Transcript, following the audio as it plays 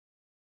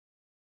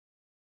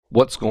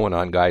What's going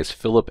on, guys?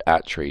 Philip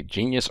at Trade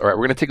Genius. All right,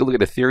 we're going to take a look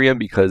at Ethereum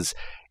because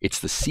it's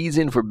the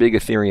season for big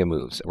Ethereum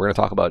moves. We're going to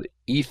talk about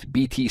ETH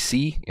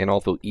BTC and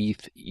also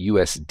ETH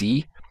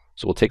USD.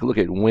 So we'll take a look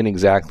at when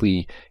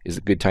exactly is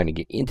a good time to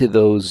get into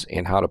those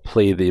and how to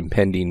play the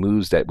impending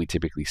moves that we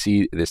typically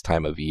see this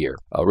time of year.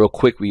 Real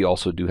quick, we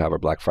also do have our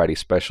Black Friday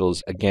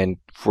specials. Again,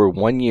 for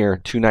 1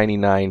 year,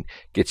 $2.99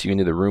 gets you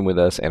into the room with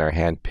us and our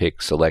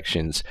hand-picked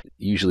selections.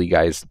 Usually,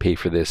 guys pay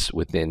for this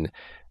within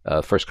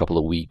first couple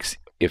of weeks,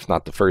 if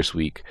not the first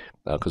week,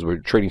 because we're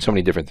trading so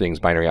many different things,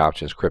 binary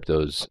options,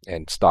 cryptos,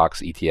 and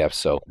stocks, ETFs.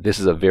 So this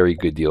is a very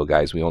good deal,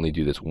 guys. We only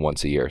do this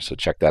once a year, so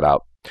check that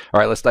out. All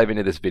right, let's dive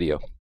into this video.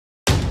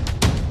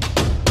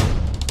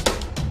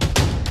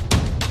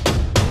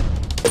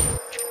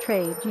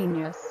 Trade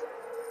Genius.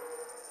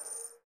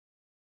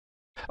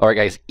 All right,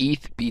 guys,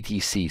 ETH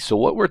BTC. So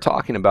what we're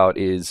talking about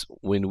is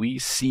when we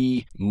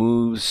see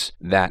moves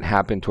that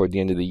happen toward the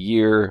end of the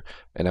year,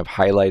 and I've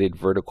highlighted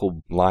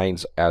vertical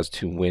lines as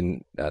to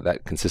when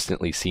that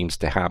consistently seems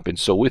to happen.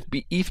 So with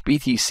ETH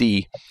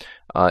BTC,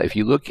 if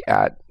you look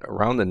at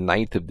around the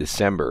 9th of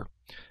December,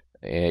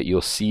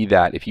 you'll see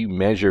that if you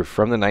measure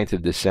from the 9th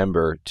of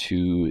December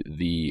to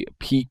the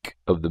peak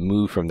of the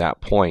move from that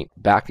point,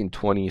 back in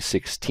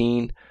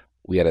 2016,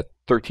 we had a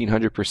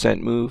 1,300%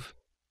 move.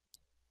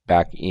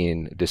 Back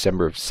in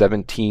December of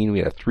 17, we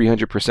had a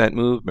 300%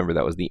 move. Remember,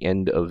 that was the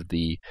end of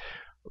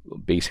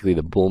basically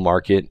the bull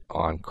market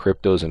on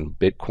cryptos and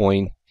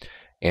Bitcoin.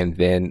 And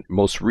then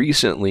most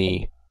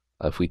recently,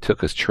 if we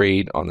took a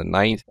trade on the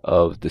 9th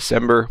of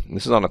December,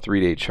 this is on a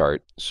 3-day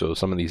chart. So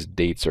some of these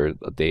dates are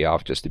a day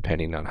off just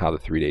depending on how the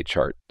 3-day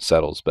chart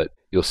settles. But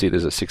you'll see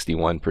there's a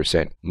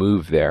 61%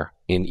 move there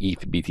in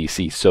ETH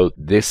BTC. So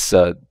this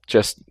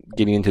just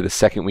getting into the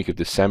second week of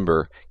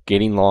December,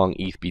 getting long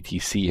ETH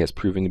BTC has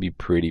proven to be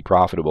pretty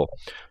profitable.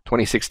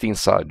 2016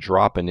 saw a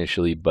drop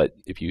initially, but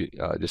if you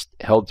just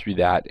held through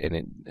that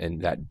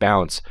and that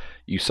bounce,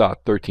 you saw a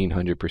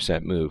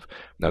 1,300% move.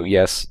 Now,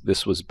 yes,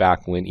 this was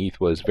back when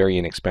ETH was very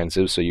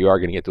inexpensive, so you are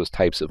going to get those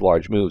types of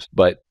large moves.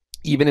 But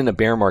even in a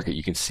bear market,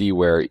 you can see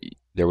where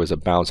there was a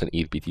bounce in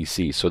ETH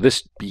BTC. So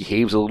this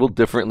behaves a little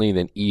differently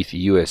than ETH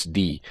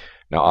USD.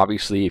 Now,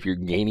 obviously, if you're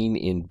gaining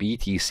in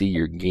BTC,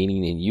 you're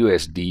gaining in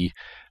USD,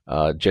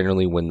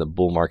 generally when the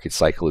bull market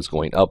cycle is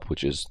going up,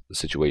 which is the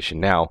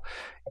situation now.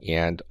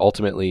 And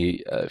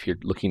ultimately, if you're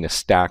looking to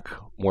stack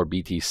more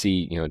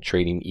BTC,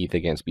 trading ETH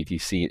against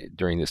BTC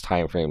during this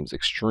time frame is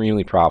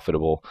extremely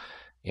profitable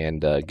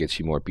and gets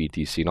you more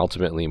BTC and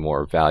ultimately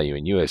more value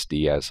in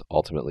USD as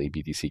ultimately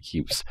BTC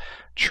keeps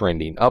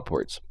trending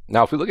upwards.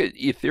 Now, if we look at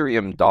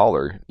Ethereum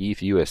dollar, ETH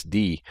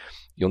USD,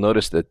 you'll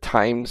notice the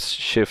times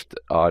shift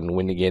on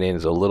when to get in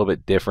is a little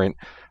bit different.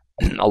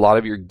 A lot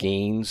of your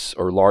gains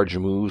or large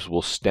moves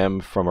will stem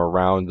from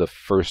around the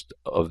 1st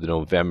of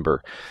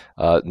November.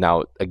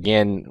 Now,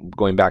 again,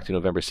 going back to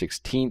November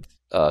 16th,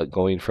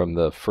 going from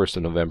the 1st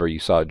of November, you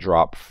saw a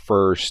drop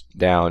first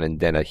down and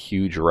then a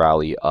huge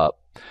rally up.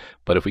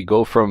 But if we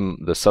go from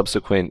the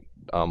subsequent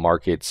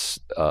markets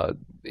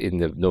in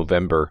the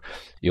November,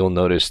 you'll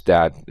notice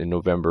that in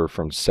November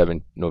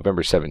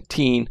November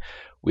 17,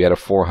 we had a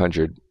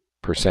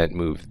 400%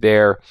 move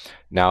there.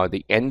 Now at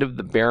the end of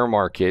the bear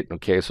market,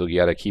 okay, so you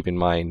got to keep in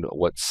mind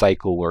what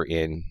cycle we're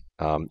in.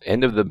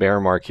 End of the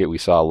bear market, we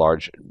saw a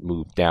large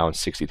move down,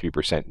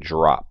 63%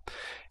 drop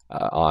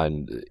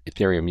on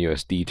Ethereum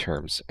USD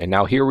terms. And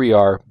now here we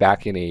are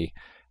back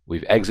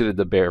we've exited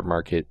the bear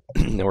market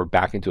and we're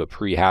back into a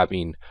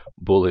pre-halving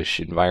bullish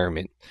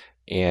environment.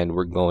 And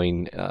we're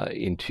going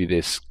into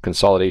this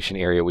consolidation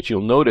area, which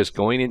you'll notice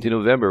going into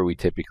November, we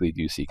typically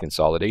do see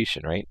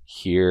consolidation, right?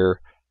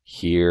 Here,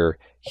 here,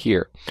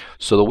 here.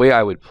 So the way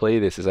I would play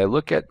this is I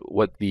look at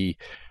what the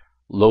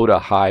low to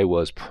high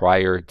was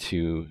prior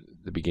to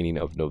the beginning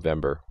of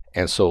November.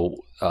 And so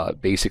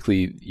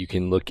basically you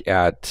can look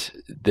at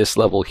this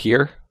level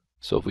here.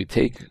 So if we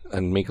take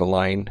and make a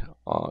line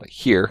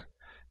here,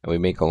 and we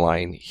make a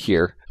line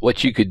here,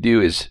 what you could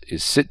do is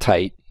sit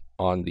tight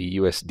on the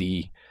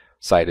USD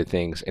side of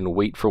things and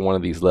wait for one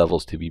of these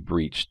levels to be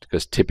breached,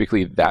 because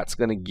typically that's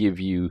going to give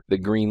you the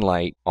green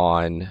light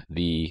on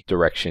the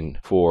direction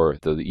for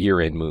the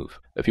year-end move.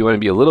 If you want to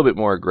be a little bit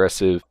more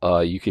aggressive,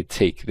 you could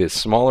take this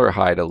smaller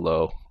high to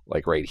low,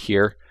 like right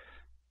here,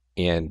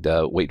 and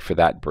wait for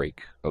that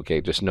break.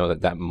 Okay, just know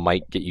that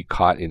might get you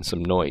caught in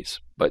some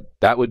noise. But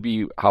that would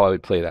be how I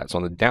would play that. So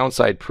on the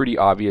downside, pretty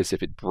obvious.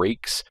 If it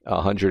breaks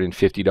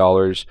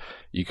 $150,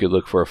 you could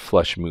look for a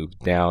flush move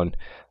down.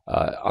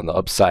 On the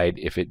upside,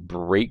 if it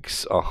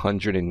breaks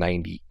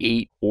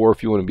 198, or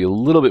if you want to be a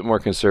little bit more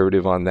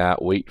conservative on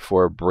that, wait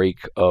for a break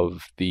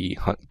of the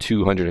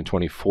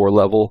 224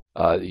 level.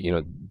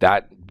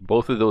 That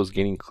both of those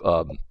getting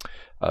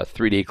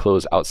 3-day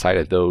close outside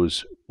of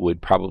those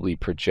would probably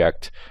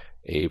project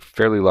a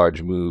fairly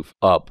large move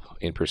up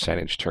in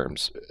percentage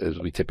terms, as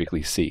we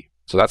typically see.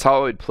 So that's how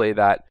I would play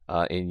that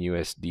in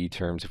USD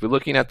terms. If we're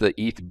looking at the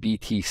ETH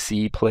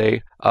BTC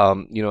play,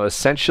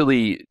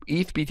 essentially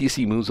ETH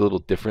BTC moves a little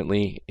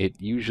differently. It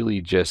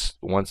usually just,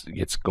 once it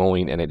gets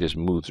going, and it just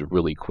moves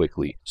really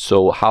quickly.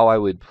 So how I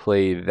would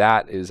play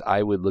that is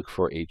I would look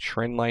for a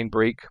trend line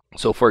break.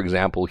 So for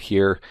example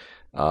here,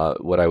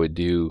 what I would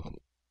do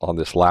on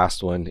this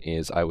last one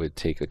is I would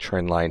take a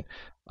trend line,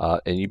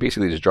 and you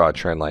basically just draw a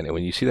trend line. And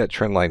when you see that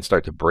trend line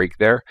start to break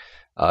there,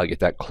 get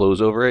that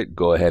close over it,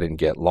 go ahead and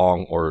get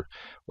long or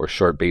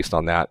short based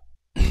on that.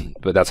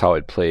 But that's how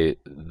I'd play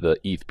the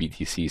ETH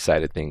BTC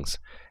side of things,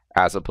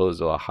 as opposed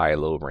to a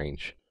high-low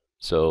range.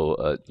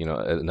 So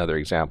another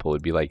example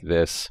would be like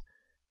this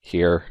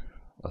here,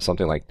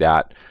 something like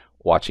that.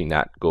 Watching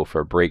that go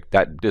for a break.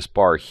 This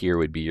bar here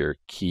would be your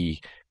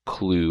key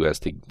clue as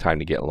to time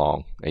to get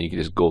long, and you can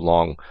just go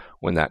long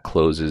when that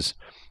closes,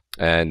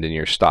 and then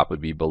your stop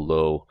would be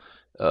below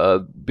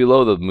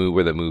the move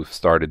where the move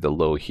started, the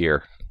low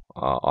here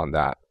on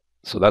that.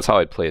 So that's how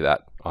I'd play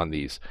that on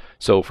these.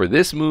 So for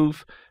this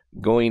move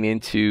going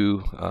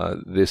into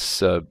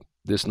this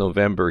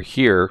November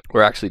here,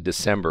 or actually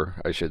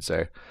December, I should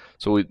say.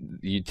 So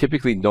you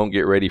typically don't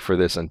get ready for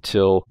this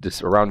until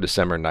around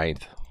December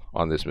 9th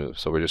on this move.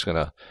 So we're just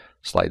gonna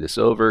slide this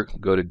over,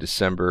 go to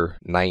December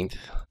 9th,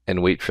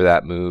 and wait for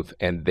that move,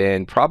 and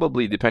then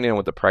probably, depending on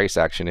what the price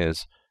action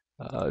is,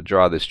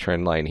 draw this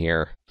trend line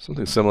here,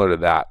 something similar to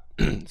that.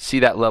 See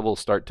that level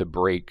start to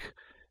break,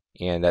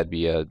 and that'd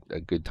be a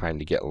good time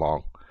to get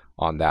long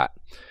on that.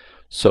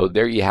 So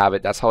there you have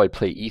it. That's how I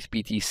play ETH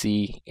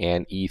BTC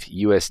and ETH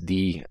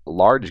USD.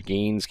 Large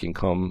gains can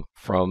come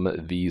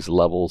from these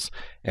levels,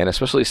 and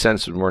especially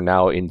since we're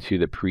now into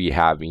the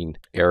pre-halving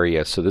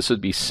area. So this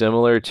would be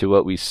similar to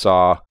what we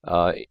saw.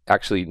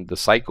 Actually, the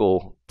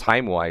cycle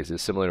time-wise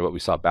is similar to what we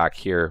saw back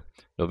here,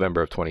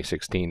 November of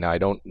 2016. Now, I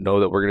don't know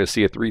that we're going to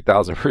see a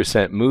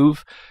 3,000%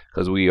 move,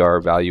 because we are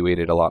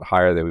evaluated a lot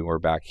higher than we were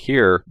back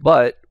here,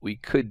 but we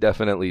could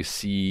definitely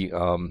see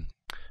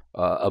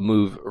a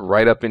move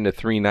right up into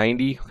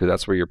 390, because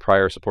that's where your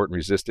prior support and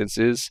resistance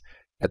is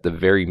at the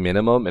very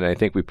minimum, and I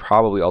think we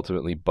probably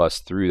ultimately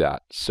bust through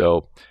that.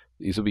 So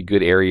these will be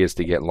good areas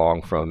to get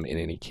long from in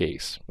any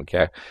case.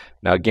 Okay,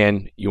 now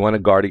again, you want to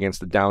guard against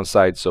the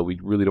downside, so we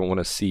really don't want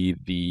to see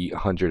the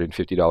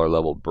 $150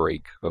 level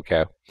break.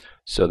 Okay,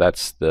 so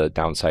that's the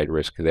downside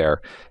risk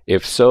there.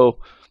 If so,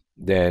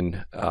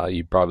 then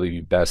you'd probably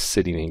be best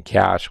sitting in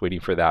cash waiting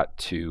for that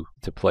to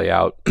play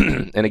out.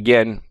 And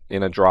again,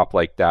 in a drop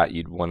like that,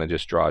 you'd want to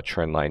just draw a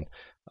trend line,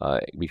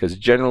 because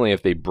generally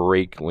if they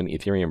break, when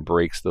Ethereum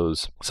breaks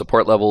those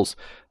support levels,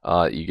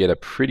 you get a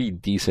pretty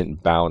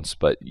decent bounce,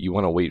 but you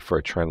want to wait for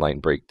a trend line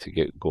break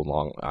to go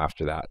long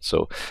after that.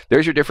 So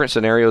there's your different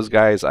scenarios,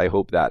 guys. I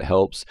hope that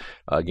helps.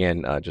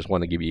 Again, just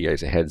want to give you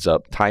guys a heads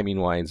up. Timing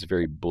wise,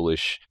 very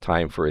bullish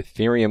time for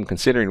Ethereum,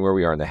 considering where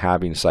we are in the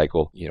halving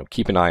cycle.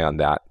 Keep an eye on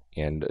that,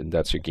 and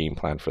that's your game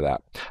plan for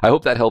that. I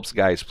hope that helps,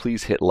 guys.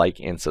 Please hit like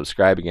and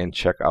subscribe. Again,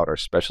 check out our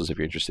specials if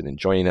you're interested in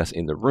joining us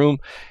in the room,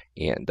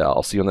 and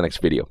I'll see you on the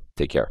next video.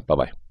 Take care.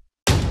 Bye-bye.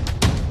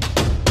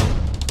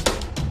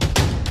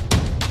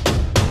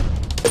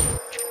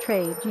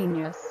 Trade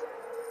Genius.